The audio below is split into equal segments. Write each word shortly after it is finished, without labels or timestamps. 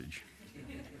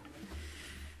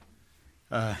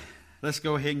Let's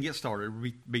go ahead and get started.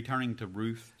 We'll be turning to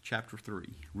Ruth chapter 3.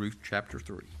 Ruth chapter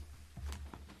 3.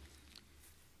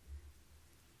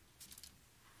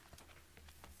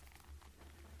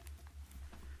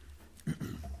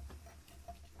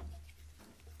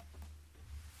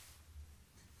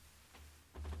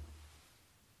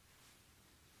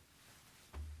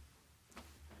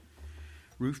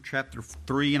 Ruth chapter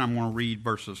 3, and I'm going to read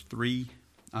verses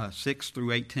 6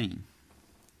 through 18.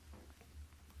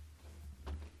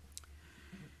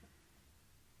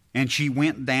 And she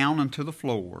went down unto the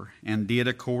floor, and did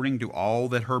according to all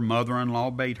that her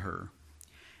mother-in-law bade her.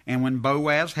 And when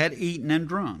Boaz had eaten and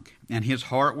drunk, and his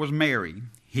heart was merry,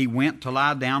 he went to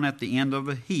lie down at the end of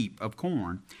a heap of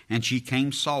corn. And she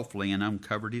came softly, and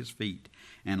uncovered his feet,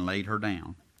 and laid her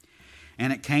down.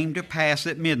 And it came to pass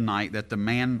at midnight that the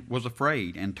man was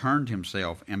afraid, and turned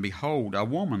himself, and behold, a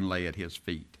woman lay at his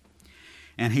feet.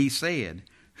 And he said,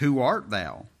 Who art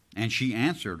thou? And she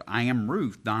answered, I am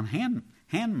Ruth, thine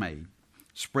handmaid.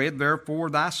 Spread therefore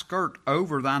thy skirt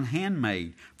over thine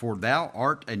handmaid, for thou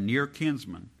art a near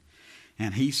kinsman.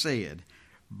 And he said,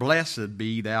 Blessed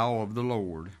be thou of the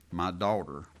Lord, my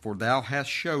daughter, for thou hast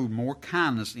showed more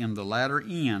kindness in the latter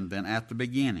end than at the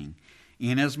beginning,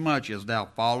 inasmuch as thou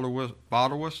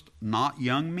followest not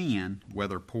young men,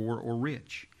 whether poor or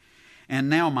rich. And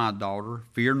now, my daughter,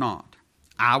 fear not.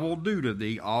 I will do to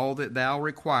thee all that thou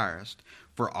requirest,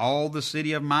 for all the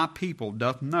city of my people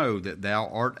doth know that thou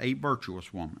art a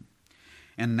virtuous woman.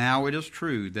 And now it is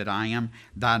true that I am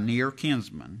thy near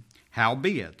kinsman.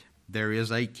 Howbeit, there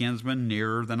is a kinsman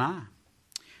nearer than I.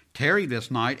 Tarry this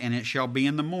night, and it shall be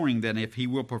in the morning that if he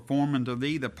will perform unto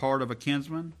thee the part of a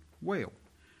kinsman, well,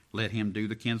 let him do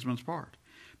the kinsman's part.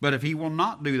 But if he will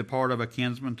not do the part of a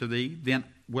kinsman to thee, then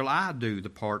will I do the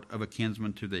part of a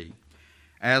kinsman to thee.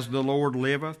 As the Lord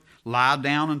liveth, lie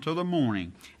down until the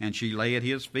morning. And she lay at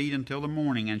his feet until the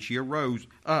morning, and she arose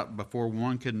up before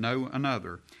one could know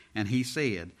another. And he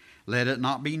said, Let it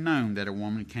not be known that a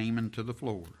woman came into the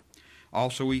floor.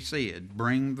 Also he said,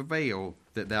 Bring the veil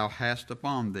that thou hast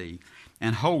upon thee,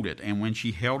 and hold it. And when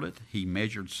she held it, he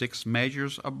measured 6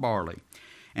 measures of barley,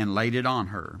 and laid it on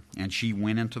her, and she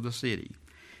went into the city.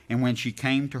 And when she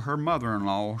came to her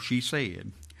mother-in-law, she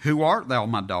said, Who art thou,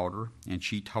 my daughter? And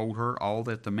she told her all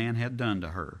that the man had done to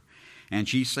her. And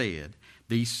she said,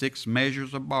 These 6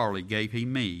 measures of barley gave he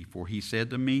me, for he said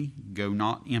to me, Go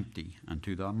not empty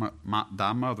unto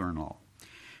thy mother-in-law.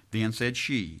 Then said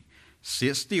she,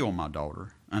 Sit still, my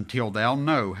daughter, until thou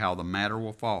know how the matter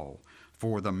will fall.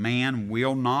 For the man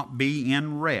will not be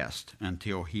in rest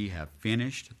until he have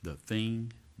finished the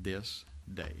thing this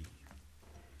day.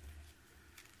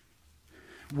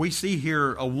 We see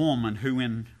here a woman who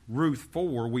in Ruth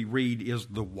 4 we read is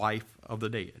the wife of the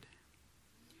dead.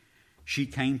 She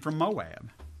came from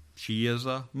Moab. She is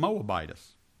a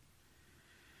Moabitess.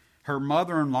 Her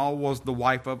mother-in-law was the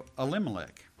wife of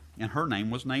Elimelech, and her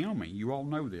name was Naomi. You all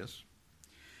know this.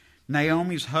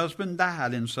 Naomi's husband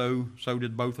died, and so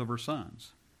did both of her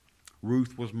sons.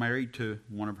 Ruth was married to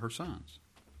one of her sons.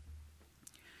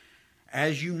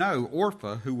 As you know,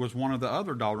 Orpah, who was one of the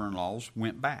other daughter-in-laws,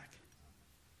 went back.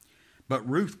 But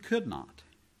Ruth could not.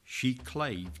 She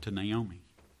clave to Naomi.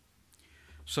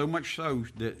 So much so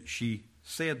that she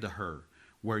said to her,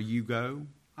 Where you go,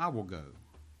 I will go.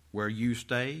 Where you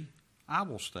stay, I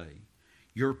will stay.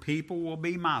 Your people will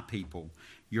be my people.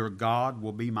 Your God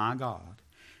will be my God.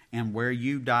 And where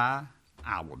you die,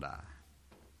 I will die.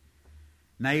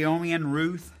 Naomi and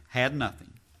Ruth had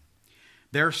nothing.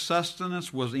 Their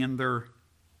sustenance was in their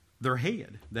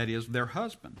head, that is, their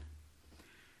husband.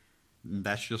 And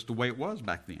that's just the way it was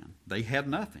back then. They had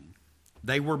nothing.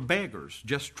 They were beggars,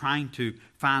 just trying to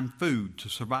find food to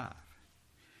survive.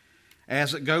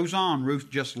 As it goes on, Ruth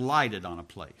just lighted on a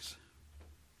place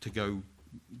to go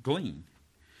glean.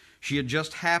 She had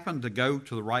just happened to go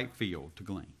to the right field to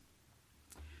glean.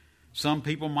 Some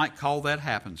people might call that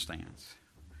happenstance.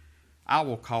 I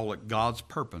will call it God's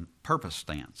purpose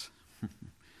stance.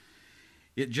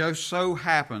 It just so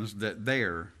happens that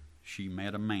there she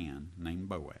met a man named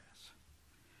Boaz.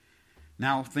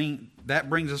 Now, that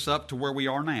brings us up to where we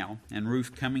are now, and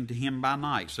Ruth coming to him by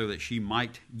night so that she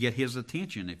might get his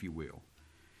attention, if you will.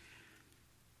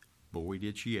 Boy,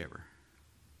 did she ever.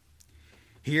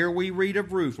 Here we read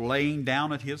of Ruth laying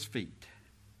down at his feet.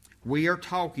 We are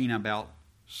talking about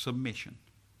submission.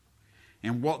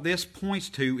 And what this points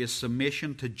to is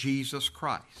submission to Jesus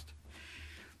Christ.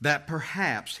 That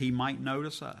perhaps he might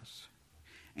notice us,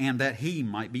 and that he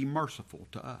might be merciful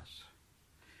to us.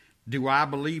 Do I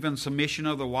believe in submission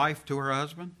of the wife to her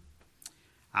husband?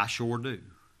 I sure do.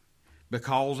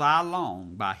 Because I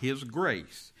long by his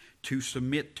grace to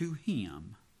submit to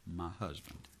him my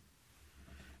husband.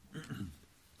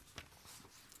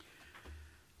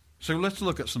 So let's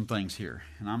look at some things here.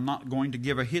 And I'm not going to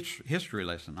give a history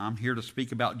lesson. I'm here to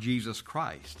speak about Jesus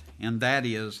Christ, and that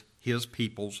is his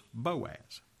people's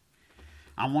Boaz.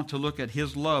 I want to look at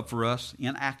his love for us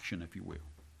in action, if you will.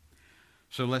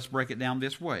 So let's break it down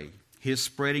this way. His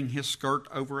spreading his skirt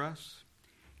over us,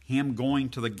 him going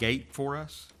to the gate for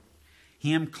us,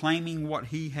 him claiming what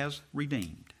he has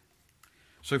redeemed.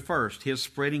 So first, his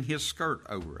spreading his skirt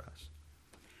over us.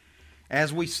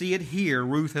 As we see it here,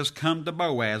 Ruth has come to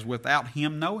Boaz without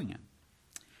him knowing it.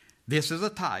 This is a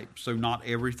type, so not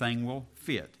everything will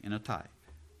fit in a type.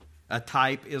 A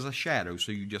type is a shadow,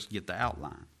 so you just get the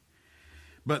outline.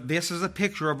 But this is a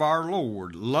picture of our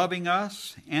Lord loving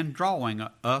us and drawing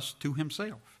us to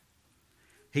himself.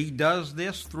 He does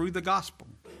this through the gospel.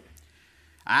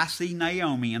 I see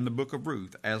Naomi in the book of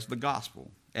Ruth as the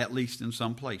gospel, at least in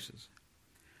some places.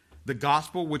 The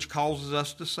gospel which causes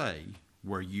us to say,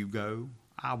 where you go,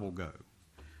 I will go.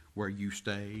 Where you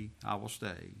stay, I will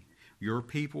stay. Your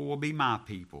people will be my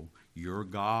people. Your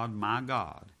God, my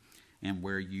God. And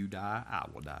where you die, I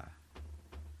will die.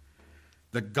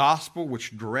 The gospel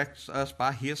which directs us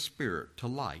by his Spirit to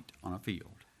light on a field.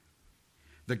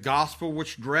 The gospel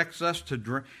which directs us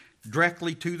to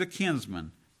directly to the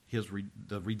kinsman,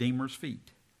 the Redeemer's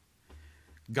feet.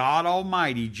 God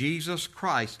Almighty, Jesus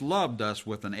Christ, loved us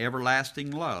with an everlasting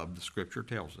love, the Scripture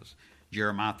tells us.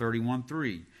 Jeremiah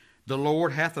 31:3. The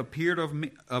Lord hath appeared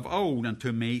of old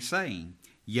unto me, saying,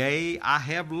 Yea, I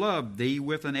have loved thee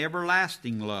with an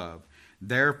everlasting love.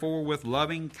 Therefore with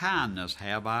loving kindness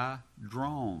have I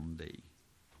drawn thee.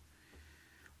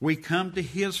 We come to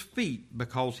his feet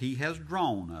because he has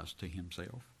drawn us to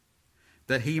himself,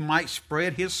 that he might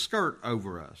spread his skirt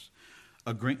over us.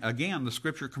 Again, the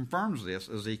Scripture confirms this,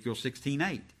 Ezekiel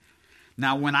 16:8.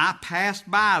 Now when I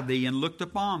passed by thee and looked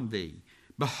upon thee,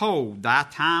 behold, thy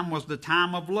time was the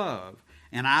time of love,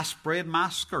 and I spread my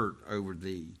skirt over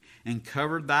thee, and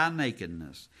covered thy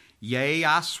nakedness. Yea,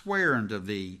 I swear unto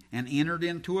thee, and entered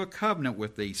into a covenant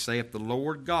with thee, saith the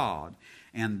Lord God,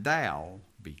 and thou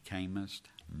becamest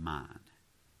mine.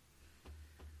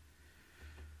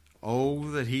 Oh,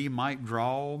 that he might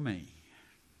draw me.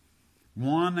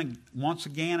 Once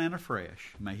again and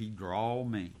afresh, may he draw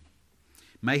me.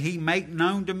 May he make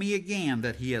known to me again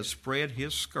that he has spread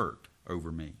his skirt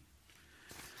over me.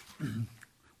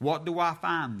 What do I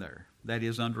find there that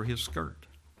is under his skirt?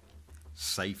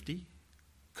 Safety,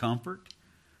 comfort,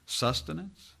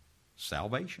 sustenance,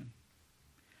 salvation.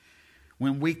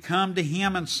 When we come to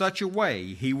him in such a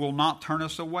way, he will not turn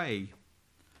us away.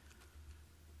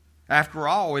 After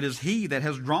all, it is he that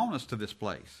has drawn us to this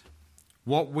place.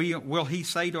 What will he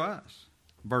say to us?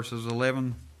 Verses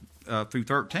 11 through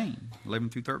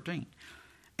 13.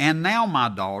 And now, my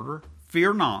daughter,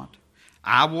 fear not.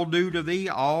 I will do to thee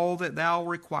all that thou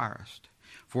requirest.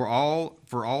 For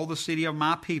all the city of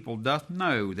my people doth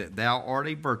know that thou art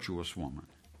a virtuous woman.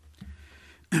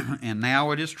 And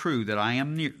now it is true that I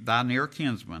am thy near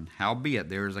kinsman. Howbeit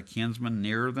there is a kinsman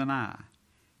nearer than I.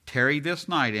 Tarry this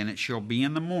night, and it shall be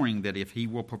in the morning that if he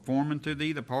will perform unto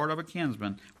thee the part of a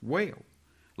kinsman, well,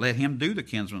 let him do the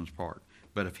kinsman's part.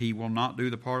 But if he will not do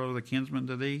the part of the kinsman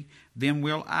to thee, then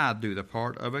will I do the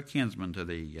part of a kinsman to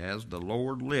thee, as the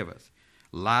Lord liveth.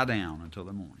 Lie down until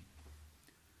the morning.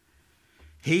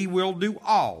 He will do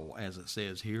all, as it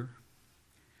says here,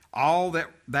 all that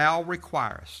thou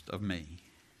requirest of me.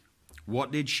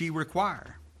 What did she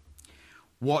require?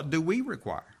 What do we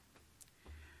require?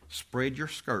 Spread your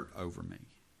skirt over me.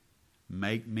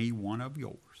 Make me one of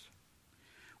yours.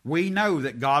 We know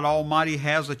that God Almighty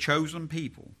has a chosen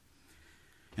people.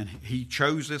 And he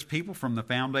chose this people from the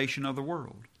foundation of the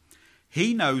world.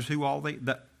 He knows who all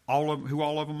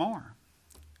of them are.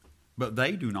 But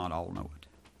they do not all know it.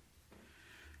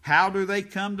 How do they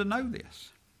come to know this?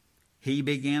 He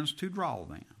begins to draw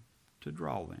them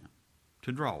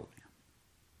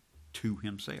to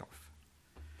himself.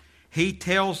 He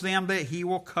tells them that he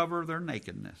will cover their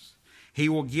nakedness. He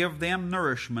will give them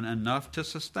nourishment enough to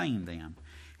sustain them.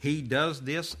 He does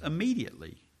this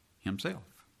immediately himself.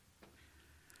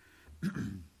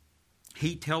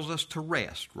 He tells us to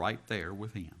rest right there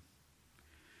with him.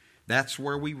 That's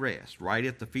where we rest, right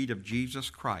at the feet of Jesus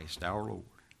Christ, our Lord.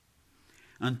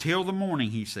 Until the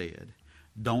morning, he said,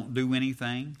 don't do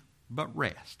anything but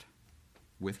rest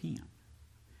with him.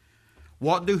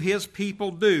 What do his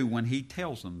people do when he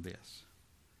tells them this?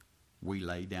 We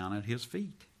lay down at his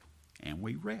feet and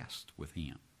we rest with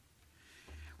him.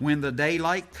 When the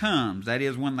daylight comes, that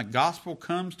is, when the gospel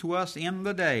comes to us in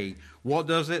the day, what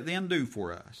does it then do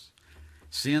for us?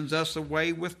 Sends us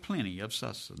away with plenty of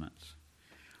sustenance.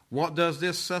 What does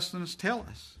this sustenance tell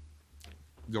us?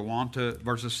 Go on to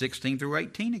verses 16 through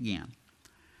 18 again.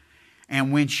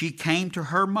 And when she came to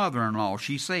her mother-in-law,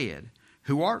 she said,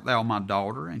 Who art thou, my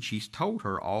daughter? And she told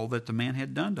her all that the man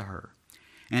had done to her.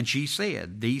 And she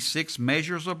said, These 6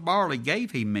 measures of barley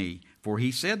gave he me, for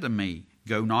he said to me,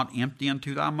 Go not empty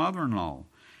unto thy mother-in-law.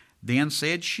 Then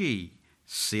said she,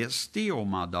 Sit still,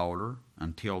 my daughter,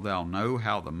 until thou know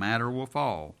how the matter will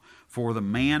fall. For the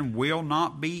man will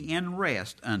not be in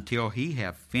rest until he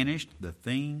have finished the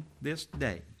thing this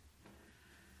day.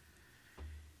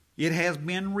 It has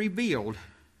been revealed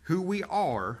who we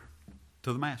are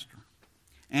to the Master.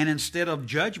 And instead of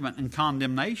judgment and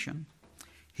condemnation,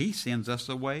 he sends us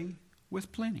away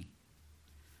with plenty.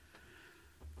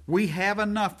 We have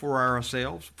enough for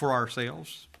ourselves,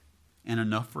 and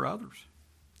enough for others.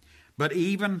 But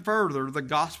even further, the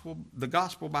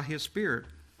gospel by his Spirit,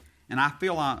 and I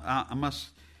feel I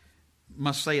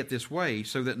must say it this way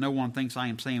so that no one thinks I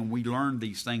am saying we learn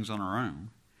these things on our own.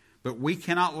 But we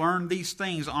cannot learn these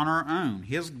things on our own.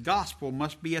 His gospel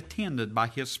must be attended by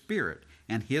his Spirit,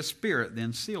 and his Spirit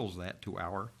then seals that to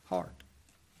our heart.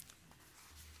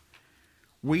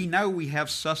 We know we have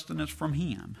sustenance from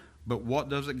him, but what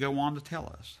does it go on to tell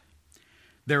us?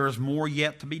 There is more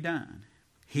yet to be done.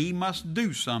 He must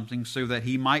do something so that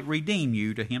he might redeem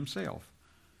you to himself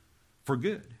for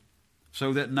good,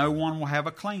 so that no one will have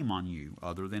a claim on you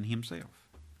other than himself.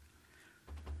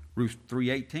 Ruth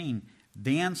 3:18,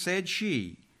 Then said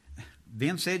she,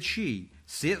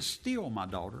 Sit still, my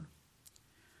daughter.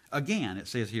 Again, it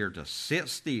says here to sit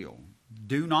still.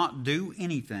 Do not do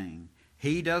anything.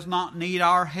 He does not need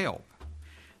our help.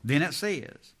 Then it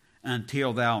says,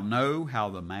 Until thou know how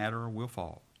the matter will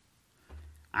fall.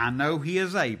 I know he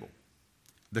is able.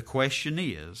 The question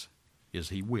is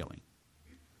he willing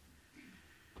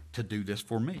to do this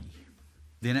for me?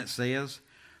 Then it says,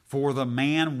 For the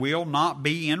man will not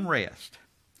be in rest.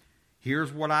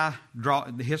 Here's what I draw.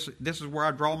 This is where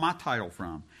I draw my title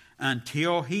from.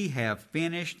 Until he have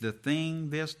finished the thing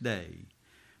this day.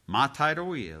 My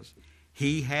title is,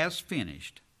 He has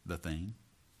finished the thing.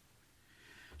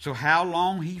 So how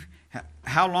long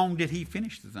did he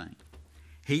finish the thing?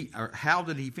 How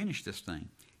did he finish this thing?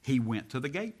 He went to the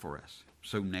gate for us.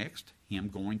 So next, him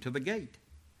going to the gate.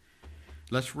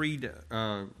 Let's read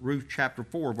Ruth chapter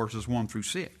 4, verses 1 through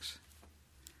 6.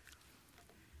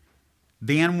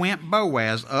 Then went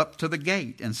Boaz up to the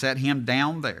gate and set him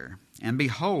down there. And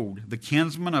behold, the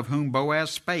kinsman of whom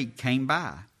Boaz spake came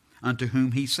by, unto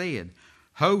whom he said,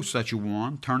 Ho, such a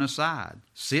one, turn aside,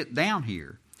 sit down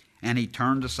here. And he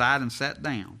turned aside and sat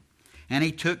down. And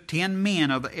he took 10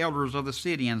 men of the elders of the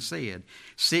city and said,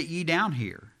 Sit ye down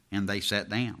here. And they sat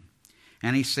down.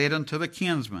 And he said unto the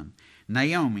kinsman,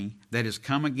 Naomi, that is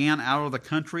come again out of the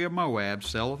country of Moab,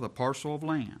 selleth a parcel of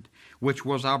land, which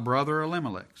was our brother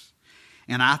Elimelech's.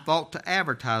 And I thought to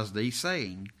advertise thee,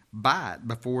 saying, Buy it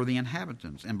before the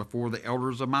inhabitants and before the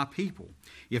elders of my people.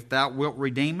 If thou wilt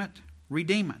redeem it,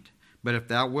 redeem it. But if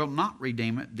thou wilt not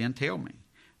redeem it, then tell me,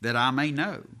 that I may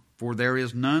know. For there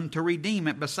is none to redeem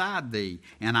it beside thee,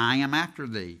 and I am after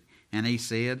thee. And he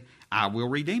said, I will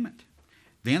redeem it.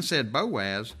 Then said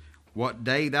Boaz, What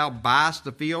day thou buyest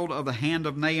the field of the hand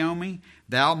of Naomi,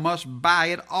 thou must buy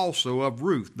it also of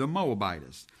Ruth the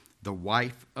Moabitess, the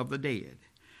wife of the dead,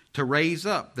 to raise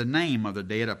up the name of the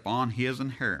dead upon his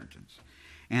inheritance.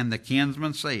 And the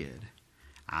kinsman said,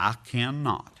 I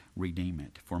cannot redeem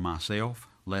it for myself,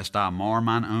 lest I mar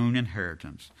mine own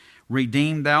inheritance.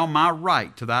 Redeem thou my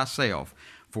right to thyself,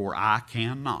 for I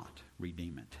cannot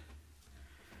redeem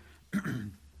it.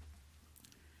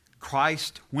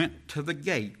 Christ went to the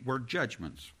gate where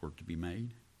judgments were to be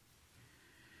made.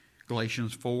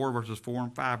 Galatians 4, verses 4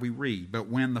 and 5, we read, But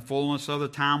when the fullness of the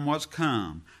time was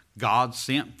come, God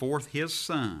sent forth his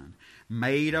Son,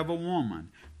 made of a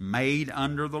woman, made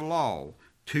under the law,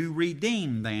 to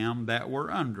redeem them that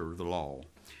were under the law,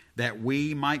 that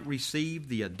we might receive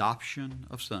the adoption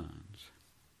of sons.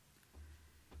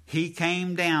 He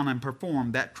came down and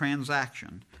performed that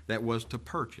transaction that was to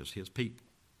purchase his people.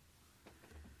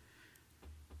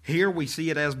 Here we see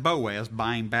it as Boaz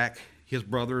buying back his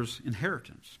brother's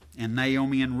inheritance, and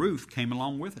Naomi and Ruth came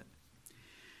along with it.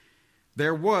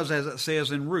 There was, as it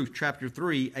says in Ruth chapter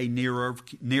 3, a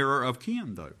nearer of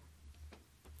kin, though.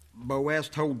 Boaz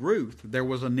told Ruth there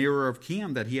was a nearer of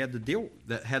kin that had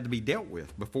to be dealt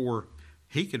with before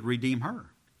he could redeem her.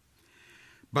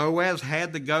 Boaz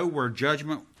had to go where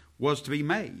judgment was to be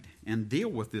made and deal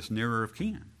with this nearer of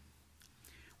kin.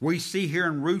 We see here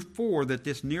in Ruth 4 that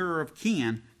this nearer of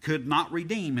kin could not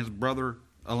redeem his brother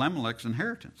Elimelech's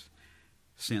inheritance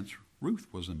since Ruth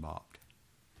was involved.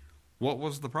 What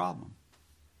was the problem?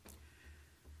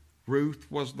 Ruth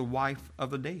was the wife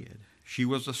of the dead. She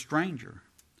was a stranger,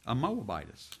 a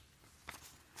Moabitess.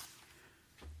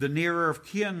 The nearer of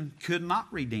kin could not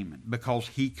redeem it because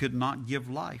he could not give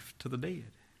life to the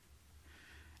dead.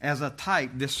 As a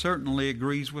type, this certainly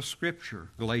agrees with Scripture.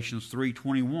 Galatians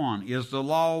 3:21, is the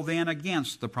law then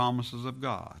against the promises of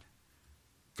God?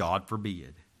 God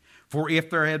forbid. For if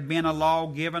there had been a law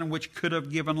given which could have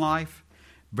given life,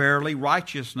 verily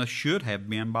righteousness should have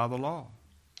been by the law.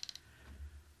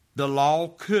 The law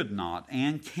could not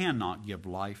and cannot give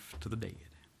life to the dead.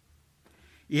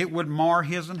 It would mar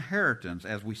his inheritance,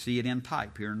 as we see it in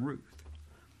type here in Ruth.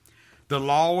 The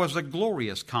law is a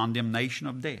glorious condemnation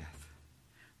of death.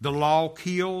 The law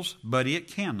kills, but it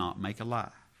cannot make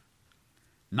alive.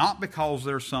 Not because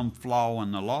there's some flaw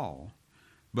in the law,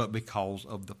 but because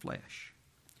of the flesh.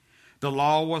 The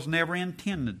law was never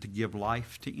intended to give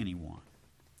life to anyone.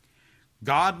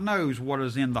 God knows what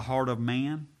is in the heart of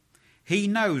man. He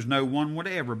knows no one would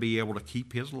ever be able to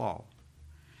keep his law.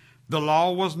 The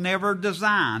law was never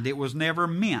designed, it was never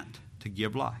meant to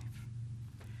give life.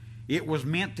 It was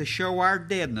meant to show our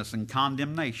deadness and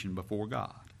condemnation before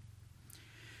God,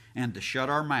 and to shut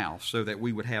our mouths so that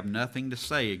we would have nothing to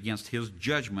say against his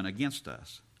judgment against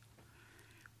us.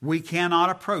 We cannot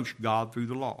approach God through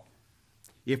the law.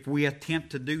 If we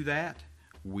attempt to do that,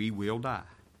 we will die.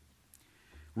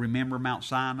 Remember Mount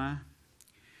Sinai?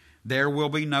 There will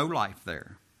be no life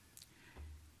there.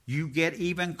 You get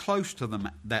even close to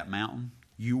that mountain,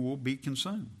 you will be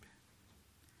consumed.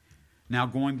 Now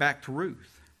going back to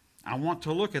Ruth, I want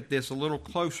to look at this a little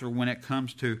closer when it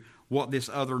comes to what this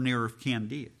other near of kin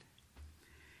did.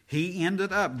 He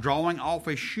ended up drawing off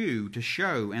a shoe to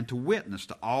show and to witness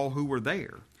to all who were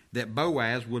there that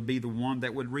Boaz would be the one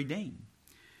that would redeem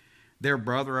their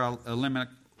brother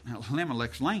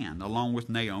Elimelech's land, along with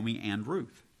Naomi and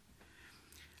Ruth.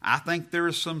 I think there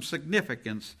is some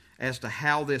significance as to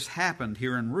how this happened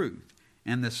here in Ruth,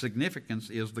 and the significance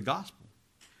is the gospel.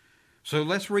 So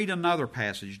let's read another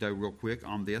passage, though, real quick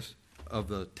on this, of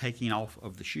the taking off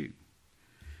of the shoe.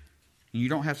 And you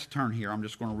don't have to turn here. I'm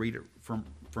just going to read it from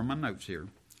my notes here.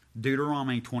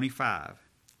 Deuteronomy 25,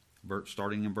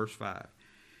 starting in verse 5.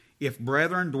 If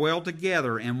brethren dwell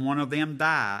together, and one of them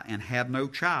die, and have no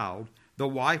child, the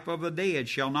wife of the dead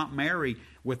shall not marry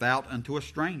without unto a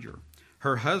stranger.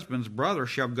 Her husband's brother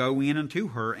shall go in unto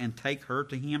her, and take her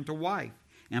to him to wife,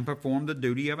 and perform the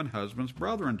duty of an husband's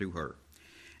brother unto her.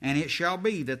 And it shall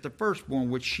be that the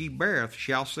firstborn which she beareth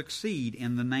shall succeed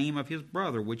in the name of his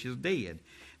brother which is dead,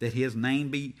 that his name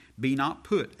be not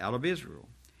put out of Israel.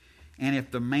 And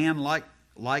if the man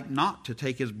like not to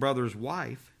take his brother's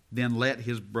wife, then let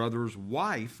his brother's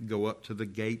wife go up to the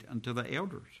gate unto the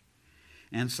elders,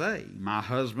 and say, my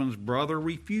husband's brother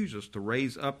refuses to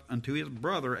raise up unto his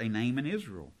brother a name in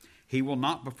Israel. He will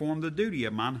not perform the duty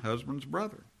of mine husband's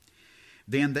brother.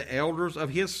 Then the elders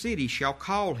of his city shall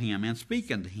call him and speak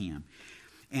unto him.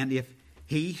 And if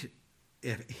he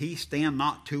stand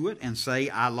not to it, and say,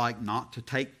 I like not to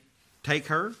take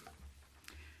her,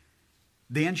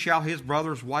 then shall his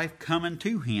brother's wife come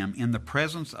unto him in the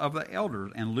presence of the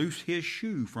elders, and loose his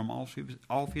shoe from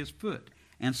off his foot,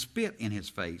 and spit in his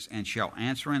face, and shall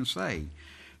answer and say,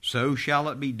 so shall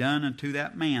it be done unto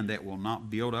that man that will not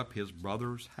build up his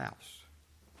brother's house.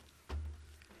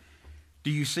 Do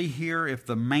you see here, if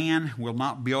the man will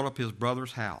not build up his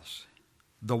brother's house,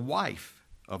 the wife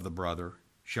of the brother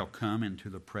shall come into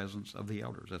the presence of the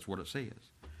elders. That's what it says.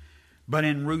 But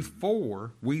in Ruth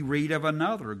 4, we read of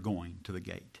another going to the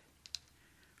gate.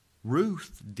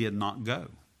 Ruth did not go.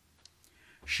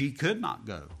 She could not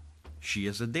go. She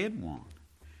is a dead one.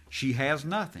 She has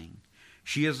nothing.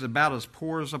 She is about as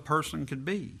poor as a person could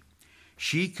be.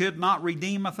 She could not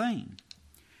redeem a thing.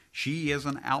 She is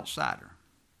an outsider.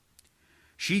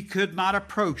 She could not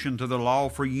approach into the law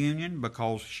for union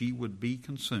because she would be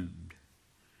consumed.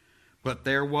 But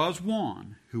there was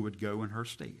one who would go in her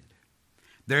stead.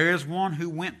 There is one who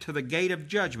went to the gate of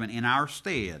judgment in our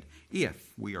stead,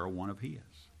 if we are one of his.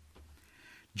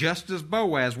 Just as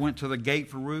Boaz went to the gate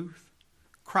for Ruth,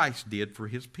 Christ did for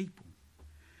his people.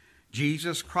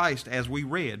 Jesus Christ, as we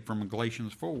read from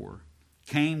Galatians 4,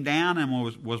 came down and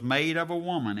was made of a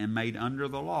woman and made under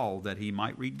the law, that he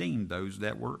might redeem those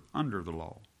that were under the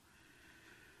law.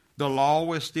 The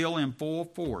law is still in full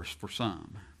force for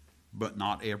some, but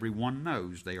not everyone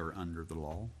knows they are under the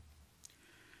law.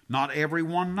 Not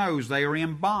everyone knows they are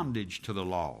in bondage to the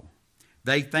law.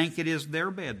 They think it is their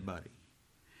bed buddy.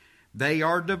 They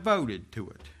are devoted to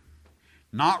it,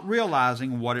 not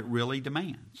realizing what it really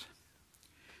demands.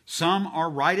 Some are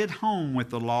right at home with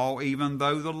the law, even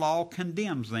though the law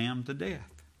condemns them to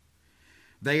death.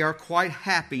 They are quite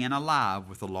happy and alive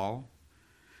with the law.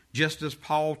 just as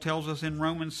Paul tells us in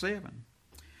Romans 7,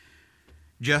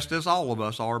 just as all of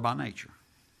us are by nature.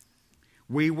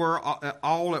 We were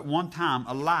all at one time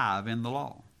alive in the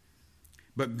law.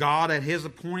 But God at His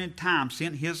appointed time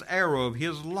sent His arrow of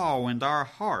His law into our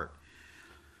heart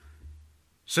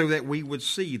so that we would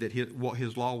see that what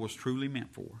His law was truly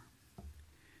meant for.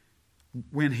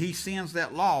 When He sends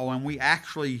that law and we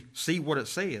actually see what it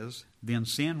says, then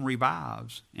sin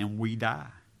revives and we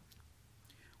die.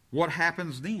 What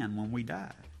happens then when we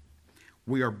die?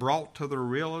 We are brought to the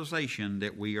realization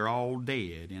that we are all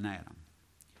dead in Adam.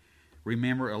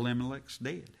 Remember, Elimelech's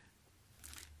dead.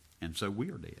 And so we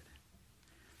are dead.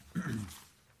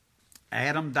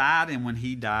 Adam died, and when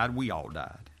he died, we all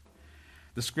died.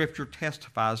 The Scripture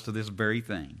testifies to this very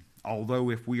thing. Although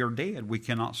if we are dead, we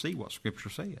cannot see what Scripture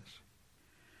says.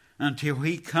 Until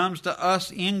He comes to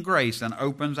us in grace and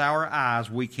opens our eyes,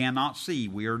 we cannot see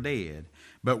we are dead.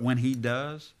 But when He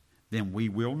does, then we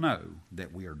will know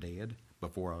that we are dead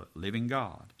before a living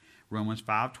God. Romans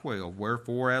 5:12,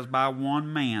 wherefore as by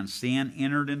one man sin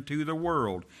entered into the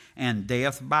world, and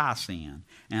death by sin,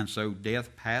 and so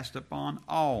death passed upon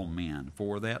all men,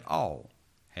 for that all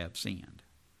have sinned.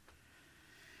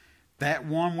 That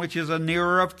one which is a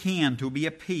nearer of kin to be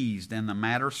appeased, and the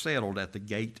matter settled at the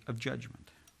gate of judgment.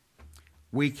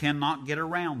 We cannot get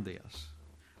around this.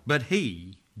 But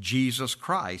He, Jesus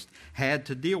Christ, had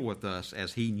to deal with us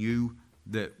as He knew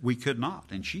that we could not,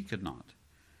 and she could not.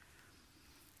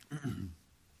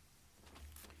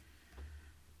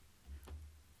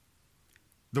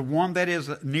 The one that is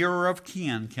nearer of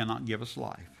kin cannot give us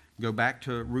life. Go back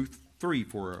to Ruth 3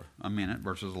 for a minute,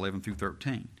 verses 11 through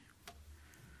 13.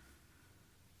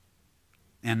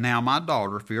 And now, my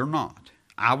daughter, fear not.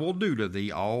 I will do to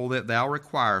thee all that thou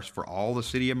requirest, for all the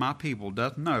city of my people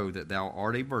doth know that thou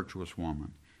art a virtuous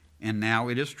woman. And now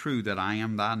it is true that I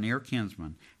am thy near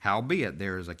kinsman. Howbeit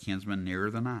there is a kinsman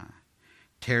nearer than I.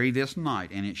 Tarry this night,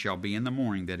 and it shall be in the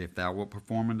morning that if he will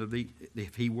perform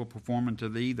unto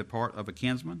thee the part of a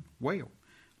kinsman, well,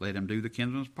 let him do the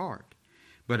kinsman's part.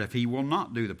 But if he will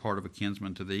not do the part of a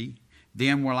kinsman to thee,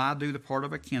 then will I do the part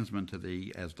of a kinsman to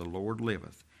thee, as the Lord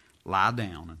liveth. Lie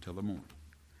down until the morning.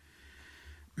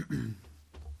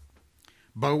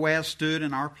 Boaz stood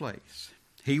in our place.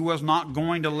 He was not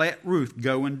going to let Ruth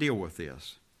go and deal with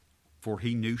this, for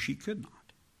he knew she could not.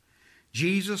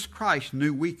 Jesus Christ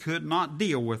knew we could not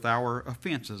deal with our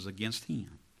offenses against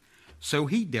Him, so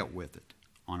He dealt with it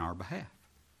on our behalf.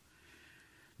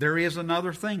 There is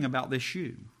another thing about this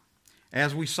shoe.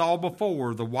 As we saw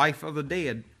before, the wife of the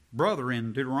dead brother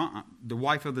in Deuteronomy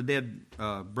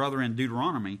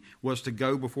was to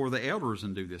go before the elders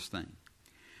and do this thing.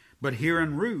 But here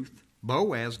in Ruth,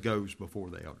 Boaz goes before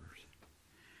the elders.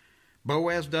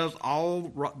 Boaz does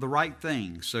all the right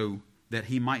things so that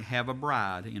he might have a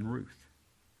bride in Ruth.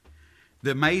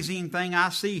 The amazing thing I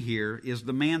see here is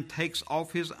the man takes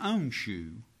off his own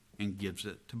shoe and gives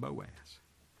it to Boaz.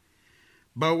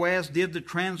 Boaz did the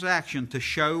transaction to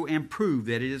show and prove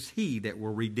that it is he that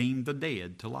will redeem the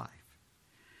dead to life.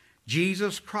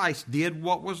 Jesus Christ did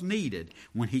what was needed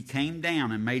when He came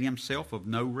down and made Himself of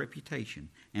no reputation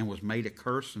and was made a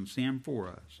curse and sin for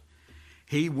us.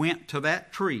 He went to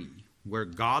that tree where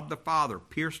God the Father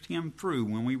pierced Him through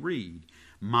when we read,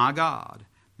 my God,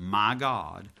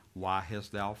 why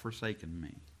hast thou forsaken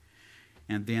me?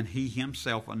 And then He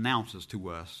Himself announces to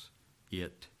us,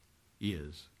 it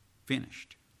is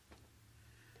finished.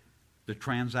 The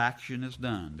transaction is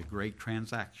done. The great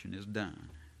transaction is done.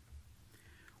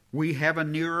 We have a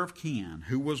nearer of kin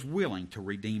who was willing to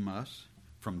redeem us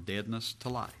from deadness to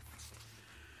life.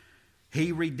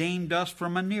 He redeemed us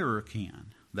from a nearer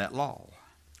kin, that law,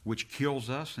 which kills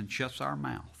us and shuts our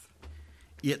mouth.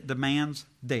 It demands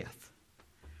death.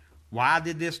 Why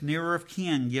did this nearer of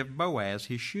kin give Boaz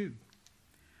his shoe?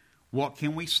 What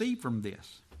can we see from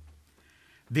this?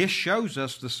 This shows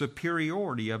us the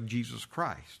superiority of Jesus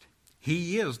Christ.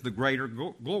 He is the greater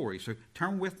glory. So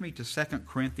turn with me to 2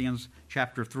 Corinthians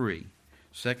chapter 3.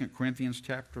 2 Corinthians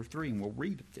chapter 3, and we'll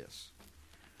read this.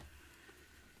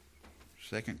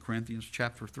 2 Corinthians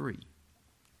chapter 3.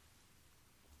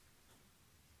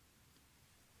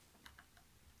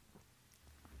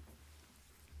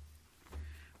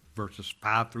 Verses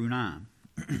 5 through 9.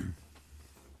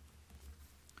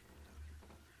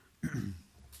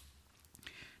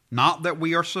 Not that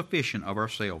we are sufficient of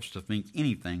ourselves to think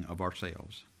anything of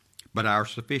ourselves, but our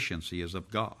sufficiency is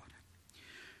of God,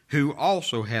 who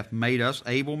also hath made us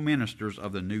able ministers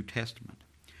of the New Testament,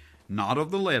 not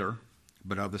of the letter,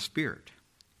 but of the Spirit.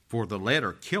 For the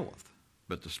letter killeth,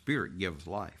 but the Spirit giveth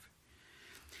life.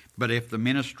 But if the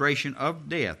ministration of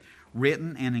death,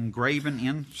 written and engraven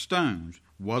in stones,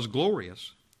 was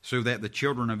glorious, so that the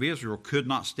children of Israel could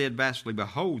not steadfastly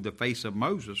behold the face of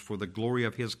Moses for the glory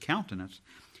of his countenance,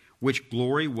 which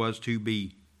glory was to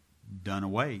be done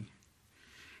away.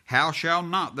 How shall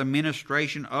not the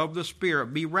ministration of the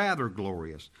Spirit be rather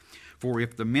glorious? For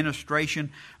if the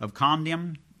ministration of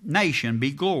condemnation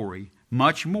be glory,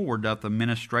 much more doth the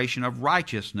ministration of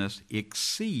righteousness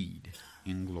exceed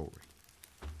in glory.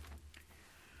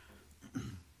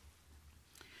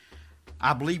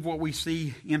 I believe what we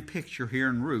see in picture here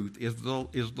in Ruth is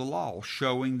the law,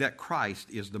 showing that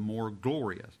Christ is the more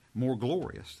glorious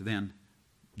than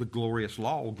the glorious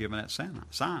law given at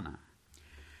Sinai.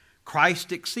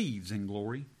 Christ exceeds in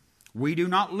glory. We do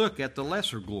not look at the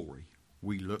lesser glory.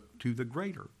 We look to the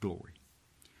greater glory.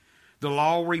 The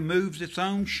law removes its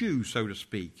own shoe, so to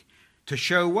speak, to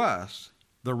show us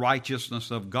the righteousness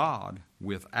of God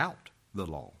without the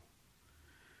law.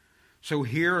 So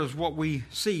here is what we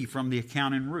see from the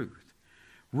account in Ruth.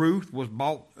 Ruth was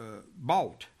brought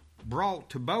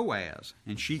to Boaz,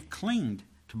 and she clinged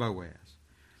to Boaz.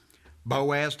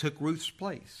 Boaz took Ruth's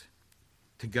place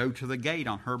to go to the gate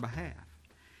on her behalf.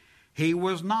 He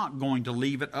was not going to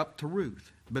leave it up to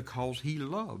Ruth because he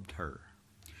loved her,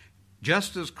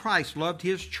 just as Christ loved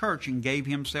his church and gave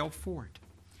himself for it.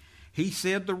 He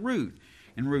said to Ruth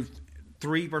in Ruth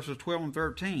 3 verses 12 and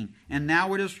 13, "And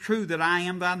now it is true that I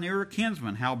am thy nearer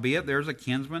kinsman, howbeit there is a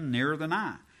kinsman nearer than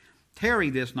I. Tarry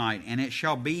this night, and it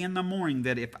shall be in the morning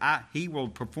that if he will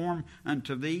perform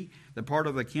unto thee the part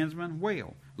of a kinsman,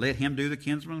 well, let him do the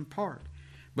kinsman's part.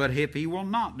 But if he will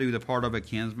not do the part of a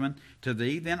kinsman to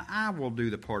thee, then I will do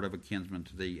the part of a kinsman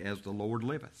to thee, as the Lord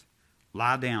liveth.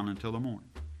 Lie down until the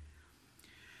morning."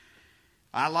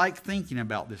 I like thinking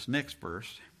about this next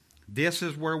verse. This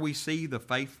is where we see the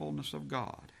faithfulness of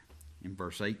God. In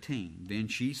verse 18, "Then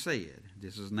she said,"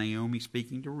 this is Naomi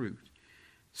speaking to Ruth,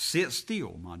 "Sit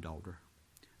still, my daughter,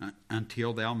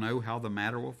 until thou know how the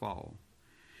matter will fall.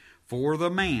 For the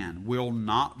man will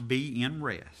not be in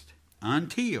rest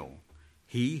until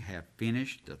he have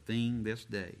finished the thing this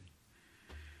day."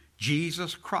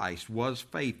 Jesus Christ was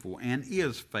faithful and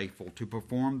is faithful to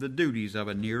perform the duties of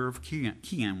a near of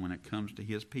kin when it comes to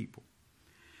his people.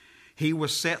 He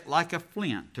was set like a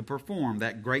flint to perform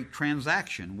that great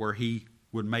transaction where he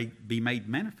would be made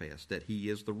manifest that he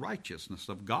is the righteousness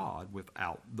of God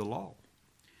without the law.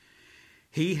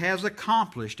 He has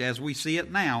accomplished as we see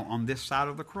it now on this side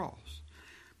of the cross.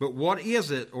 But what is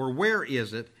it, or where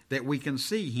is it, that we can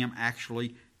see him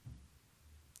actually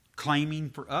claiming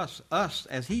for us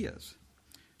as his?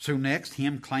 So next,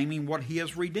 him claiming what he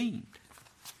has redeemed.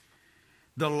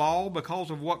 The law, because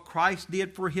of what Christ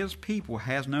did for his people,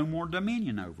 has no more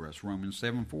dominion over us. Romans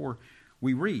 7:4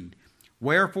 we read,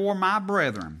 "Wherefore, my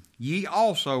brethren, ye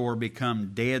also are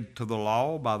become dead to the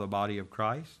law by the body of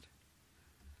Christ."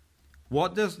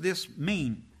 What does this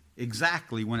mean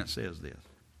exactly when it says this?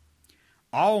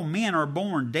 All men are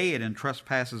born dead in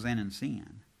trespasses and in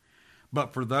sin.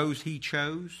 But for those he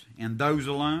chose, and those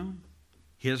alone,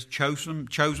 his chosen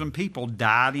people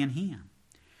died in him.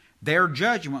 Their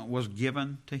judgment was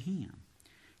given to him.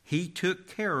 He took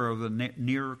care of the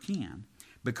nearer kin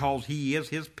because he is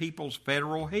his people's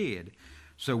federal head.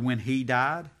 So when he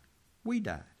died, we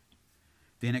died.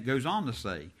 Then it goes on to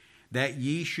say that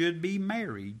ye should be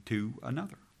married to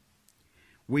another.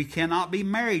 We cannot be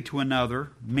married to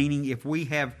another, meaning if we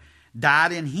have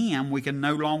died in him, we can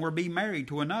no longer be married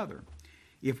to another.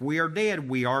 If we are dead,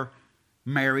 we are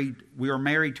married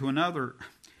to another.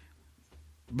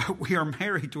 But we are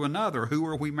married to another. Who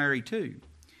are we married to?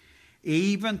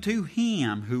 Even to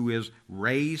him who is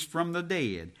raised from the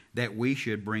dead, that we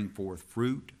should bring forth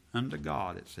fruit unto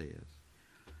God, it says.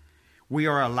 We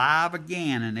are alive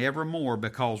again and evermore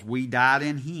because we died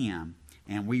in him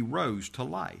and we rose to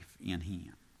life in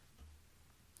him.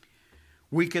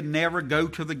 We could never go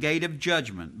to the gate of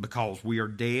judgment because we are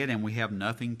dead and we have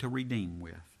nothing to redeem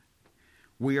with.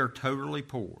 We are totally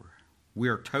poor. We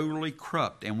are totally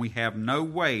corrupt, and we have no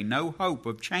way, no hope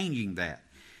of changing that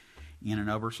in and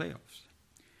of ourselves.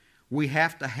 We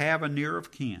have to have a near of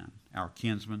kin, our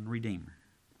kinsman redeemer.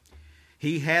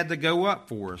 He had to go up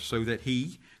for us so that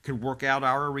he could work out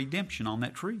our redemption on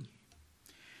that tree.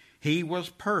 He was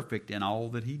perfect in all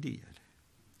that he did.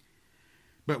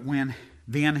 But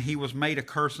then he was made a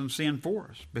curse and sin for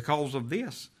us. Because of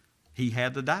this, he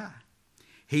had to die.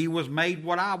 He was made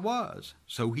what I was,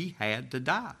 so he had to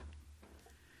die.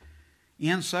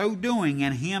 In so doing,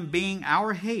 and him being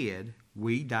our head,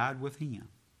 we died with him.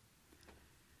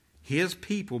 His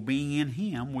people being in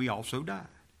him, we also died.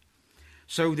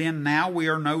 So then now we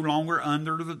are no longer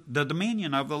under the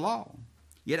dominion of the law.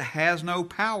 It has no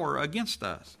power against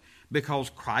us because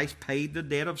Christ paid the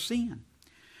debt of sin.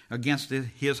 against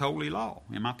his holy law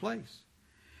in my place.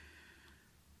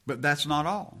 But that's not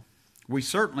all. We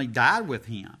certainly died with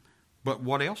him. But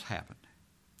what else happened?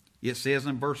 It says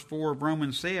in verse 4 of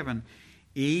Romans 7,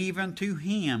 even to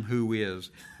him who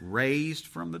is raised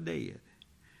from the dead.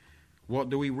 What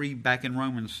do we read back in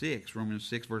Romans 6? Romans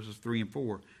 6 verses 3 and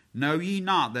 4. Know ye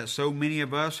not that so many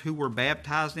of us who were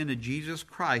baptized into Jesus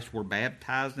Christ were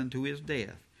baptized into his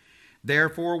death?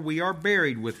 Therefore we are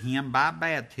buried with him by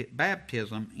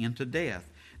baptism into death,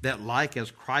 that like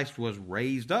as Christ was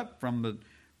raised up from the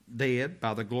dead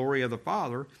by the glory of the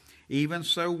Father, even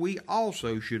so we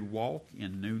also should walk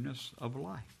in newness of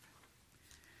life.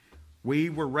 We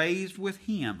were raised with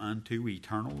him unto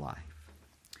eternal life.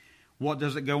 What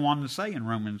does it go on to say in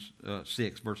Romans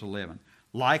 6, verse 11?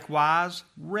 Likewise,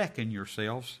 reckon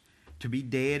yourselves to be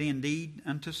dead indeed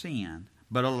unto sin,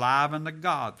 but alive unto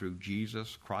God through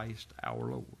Jesus Christ our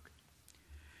Lord.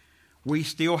 We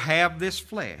still have this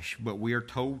flesh, but we are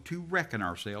told to reckon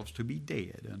ourselves to be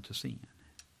dead unto sin.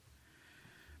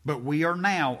 But we are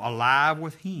now alive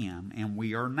with him, and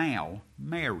we are now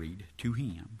married to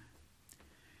him.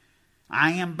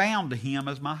 I am bound to him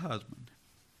as my husband.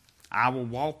 I will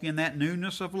walk in that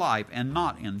newness of life and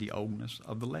not in the oldness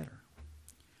of the letter.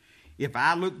 If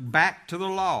I look back to the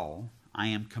law, I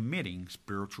am committing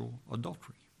spiritual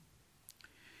adultery.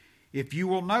 If you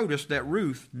will notice that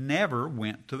Ruth never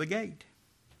went to the gate.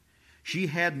 She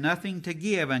had nothing to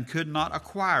give and could not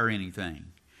acquire anything.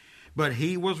 But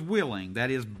he was willing, that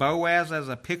is, Boaz as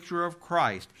a picture of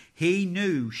Christ. He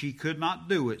knew she could not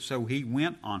do it, so he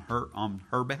went on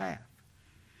her behalf.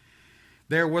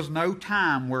 There was no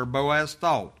time where Boaz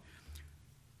thought,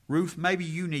 Ruth, maybe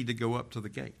you need to go up to the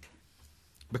gate,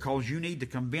 because you need to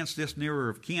convince this nearer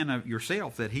of kin of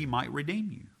yourself that he might redeem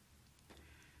you.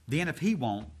 Then if he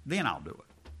won't, then I'll do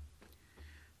it.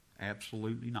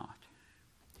 Absolutely not.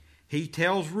 He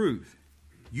tells Ruth,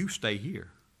 you stay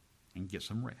here and get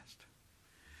some rest.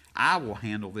 I will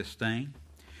handle this thing.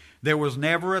 There was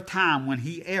never a time when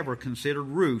he ever considered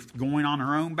Ruth going on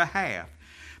her own behalf,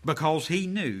 because he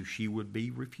knew she would be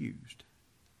refused.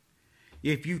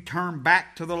 If you turn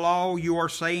back to the law, you are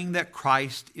saying that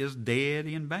Christ is dead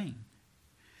in vain.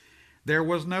 There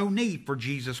was no need for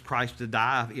Jesus Christ to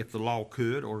die if the law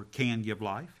could or can give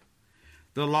life.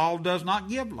 The law does not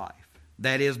give life.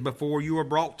 That is, before you are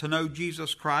brought to know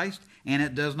Jesus Christ, and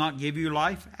it does not give you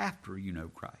life after you know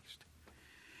Christ.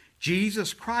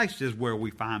 Jesus Christ is where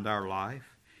we find our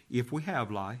life, if we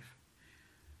have life,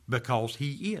 because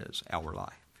he is our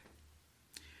life.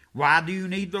 Why do you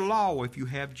need the law if you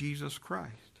have Jesus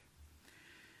Christ?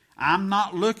 I'm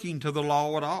not looking to the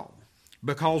law at all,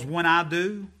 because when I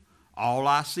do, all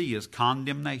I see is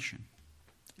condemnation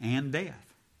and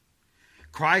death.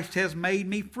 Christ has made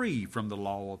me free from the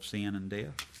law of sin and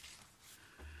death.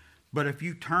 But if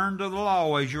you turn to the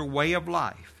law as your way of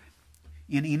life,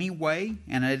 in any way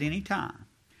and at any time,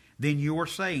 then you are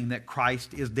saying that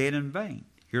Christ is dead in vain.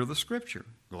 Hear the scripture,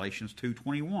 Galatians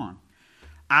 2:21.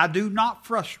 I do not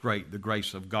frustrate the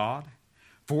grace of God,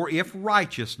 for if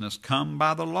righteousness come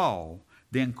by the law,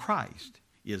 then Christ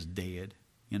is dead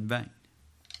in vain.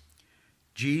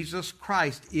 Jesus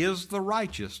Christ is the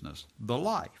righteousness, the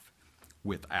life,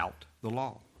 without the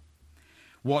law.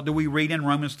 What do we read in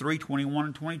Romans 3:21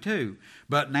 and 22?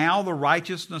 But now the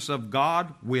righteousness of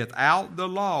God without the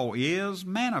law is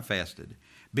manifested,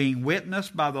 being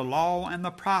witnessed by the law and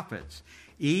the prophets,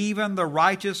 even the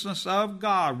righteousness of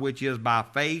God, which is by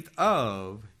faith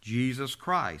of Jesus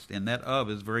Christ. And that of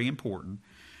is very important.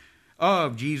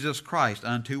 Of Jesus Christ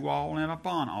unto all and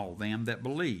upon all them that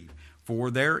believe. For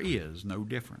there is no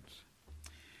difference.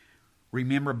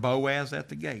 Remember Boaz at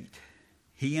the gate.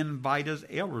 He invited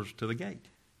elders to the gate.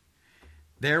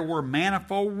 There were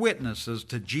manifold witnesses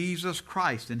to Jesus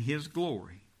Christ and his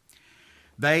glory.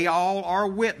 They all are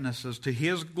witnesses to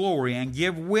his glory and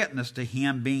give witness to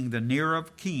him being the near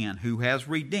of kin who has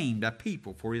redeemed a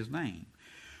people for his name,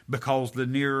 because the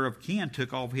nearer of kin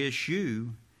took off his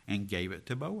shoe and gave it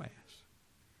to Boaz.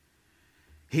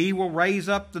 He will raise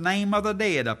up the name of the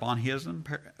dead upon his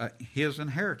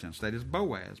inheritance, that is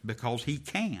Boaz, because he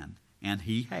can and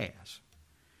he has.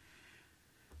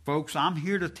 Folks, I'm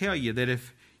here to tell you that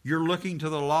if you're looking to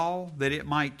the law, that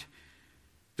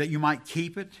you might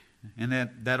keep it, and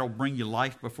that'll bring you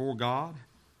life before God,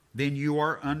 then you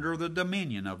are under the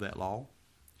dominion of that law.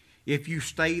 If you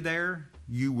stay there,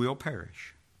 you will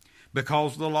perish,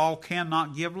 because the law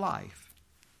cannot give life,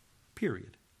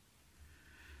 period.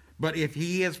 But if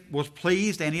he was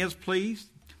pleased and is pleased,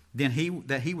 then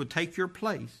that he would take your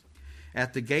place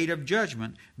at the gate of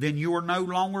judgment, then you are no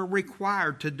longer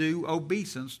required to do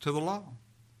obeisance to the law.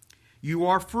 You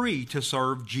are free to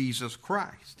serve Jesus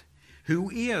Christ, who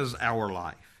is our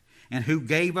life and who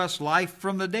gave us life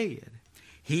from the dead.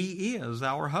 He is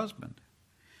our husband.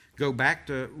 Go back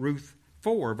to Ruth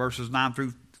 4, verses 9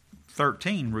 through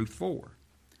 13, Ruth 4.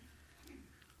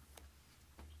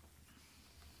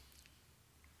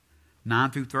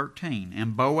 9 through 13.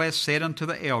 And Boaz said unto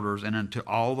the elders and unto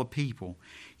all the people,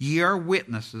 Ye are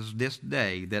witnesses this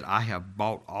day that I have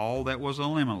bought all that was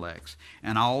Elimelech's,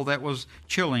 and all that was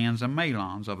Chilion's and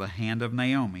Mahlon's of the hand of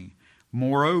Naomi.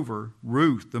 Moreover,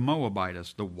 Ruth the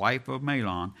Moabitess, the wife of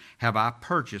Mahlon, have I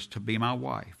purchased to be my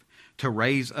wife, to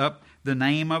raise up the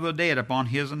name of the dead upon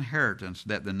his inheritance,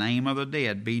 that the name of the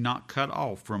dead be not cut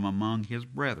off from among his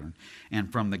brethren,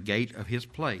 and from the gate of his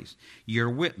place. Ye are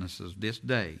witnesses this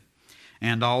day.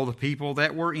 And all the people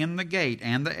that were in the gate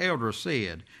and the elders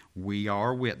said, We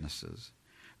are witnesses.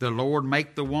 The Lord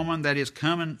make the woman that is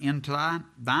coming into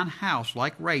thine house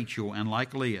like Rachel and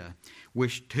like Leah,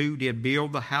 which two did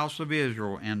build the house of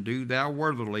Israel, and do thou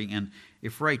worthily in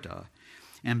Ephratah,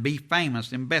 and be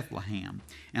famous in Bethlehem.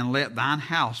 And let thine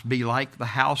house be like the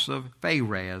house of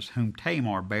Pharez, whom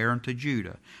Tamar bare unto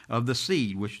Judah, of the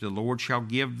seed which the Lord shall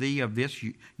give thee of this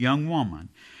young woman.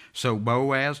 So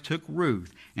Boaz took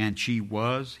Ruth, and she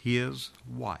was his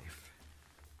wife.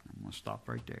 I'm going to stop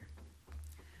right there.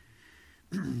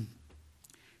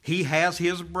 He has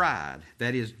his bride.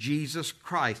 That is, Jesus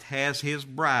Christ has his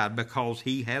bride because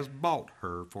he has bought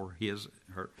her for his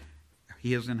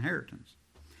inheritance.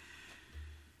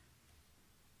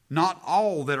 Not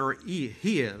all that are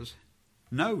his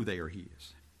know they are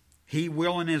his. He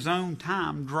will in his own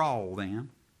time draw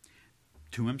them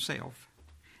to himself,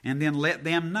 and then let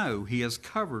them know he has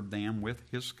covered them with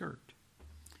his skirt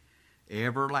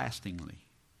everlastingly.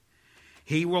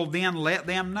 He will then let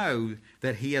them know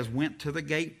that he has went to the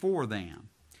gate for them,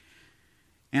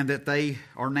 and that they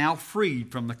are now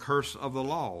freed from the curse of the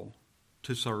law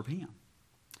to serve him,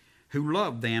 who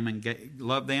loved them and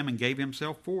gave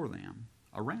himself for them,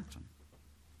 a ransom,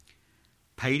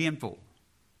 paid in full.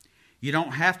 You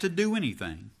don't have to do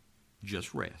anything,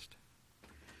 just rest.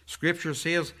 Scripture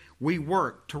says we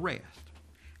work to rest.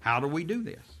 How do we do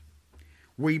this?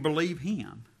 We believe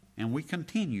him, and we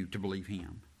continue to believe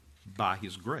him by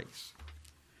his grace.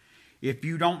 If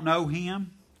you don't know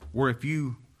him, or if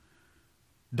you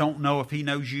don't know if he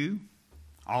knows you,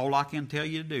 all I can tell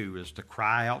you to do is to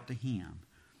cry out to him.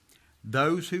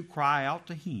 Those who cry out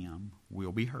to him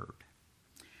will be heard,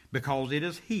 because it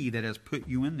is he that has put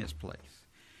you in this place.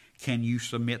 Can you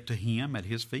submit to him at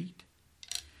his feet?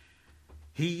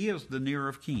 He is the near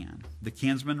of kin, the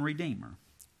kinsman redeemer.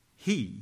 He